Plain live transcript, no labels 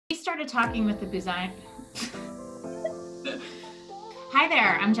started talking with the design. Hi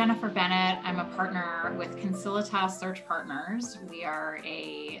there, I'm Jennifer Bennett. I'm a partner with Consilitas Search Partners. We are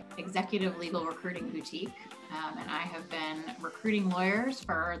a executive legal recruiting boutique, and I have been recruiting lawyers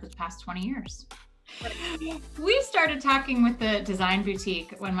for the past 20 years. We started talking with the design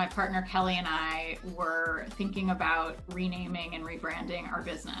boutique when my partner Kelly and I were thinking about renaming and rebranding our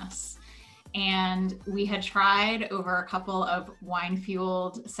business. And we had tried over a couple of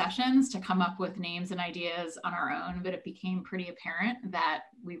wine-fueled sessions to come up with names and ideas on our own, but it became pretty apparent that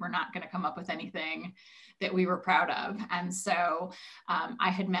we were not going to come up with anything that we were proud of. And so I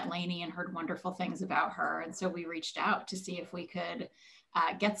had met Lainey and heard wonderful things about her. And so we reached out to see if we could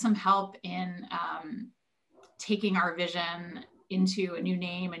get some help in taking our vision into a new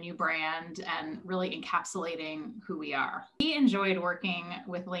name, a new brand, and really encapsulating who we are. We enjoyed working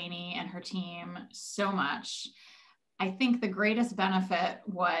with Lainey and her team so much. I think the greatest benefit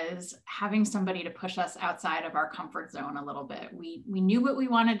was having somebody to push us outside of our comfort zone a little bit. We knew what we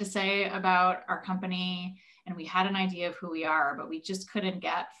wanted to say about our company, and we had an idea of who we are, but we just couldn't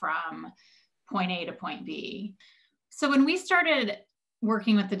get from point A to point B. So when we started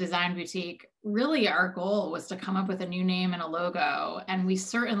working with the design boutique, really our goal was to come up with a new name and a logo. And we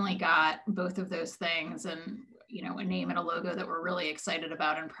certainly got both of those things, and a name and a logo that we're really excited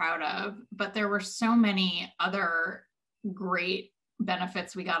about and proud of. But there were so many other great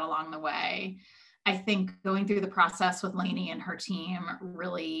benefits we got along the way. I think going through the process with Lainey and her team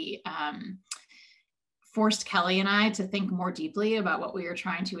really forced Kelly and I to think more deeply about what we were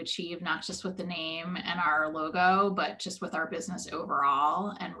trying to achieve, not just with the name and our logo, but just with our business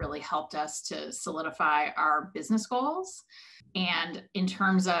overall, and really helped us to solidify our business goals. And in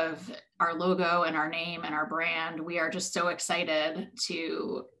terms of our logo and our name and our brand, we are just so excited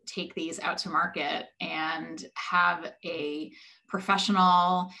to take these out to market and have a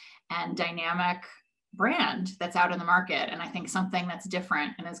professional and dynamic brand that's out in the market. And I think something that's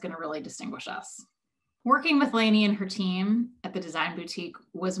different and is going to really distinguish us. Working with Lainey and her team at the design boutique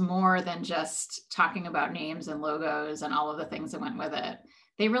was more than just talking about names and logos and all of the things that went with it.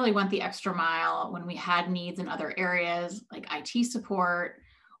 They really went the extra mile when we had needs in other areas like IT support,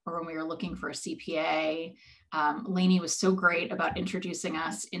 or when we were looking for a CPA. Lainey was so great about introducing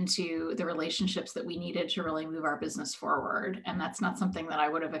us into the relationships that we needed to really move our business forward. And that's not something that I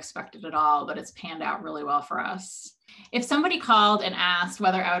would have expected at all, but it's panned out really well for us. If somebody called and asked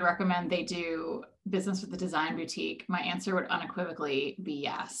whether I would recommend they do business with the design boutique, my answer would unequivocally be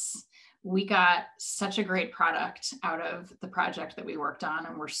yes. We got such a great product out of the project that we worked on,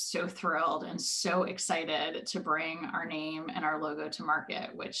 and we're so thrilled and so excited to bring our name and our logo to market,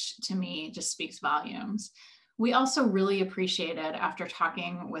 which to me just speaks volumes. We also really appreciated, after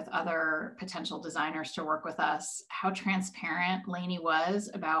talking with other potential designers to work with us, how transparent Lainey was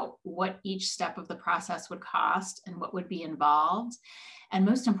about what each step of the process would cost and what would be involved. And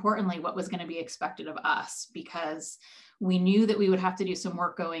most importantly, what was going to be expected of us, because we knew that we would have to do some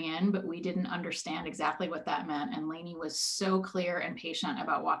work going in, but we didn't understand exactly what that meant. And Lainey was so clear and patient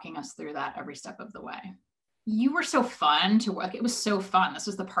about walking us through that every step of the way. You were so fun to work. It was so fun. This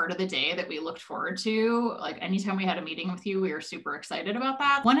was the part of the day that we looked forward to. Like anytime we had a meeting with you, we were super excited about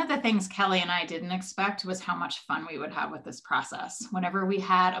that. One of the things Kelly and I didn't expect was how much fun we would have with this process. Whenever we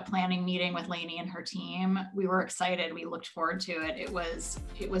had a planning meeting with Lainey and her team, we were excited. We looked forward to it. It was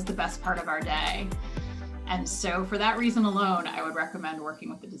the best part of our day. And so for that reason alone, I would recommend working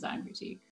with the design boutique.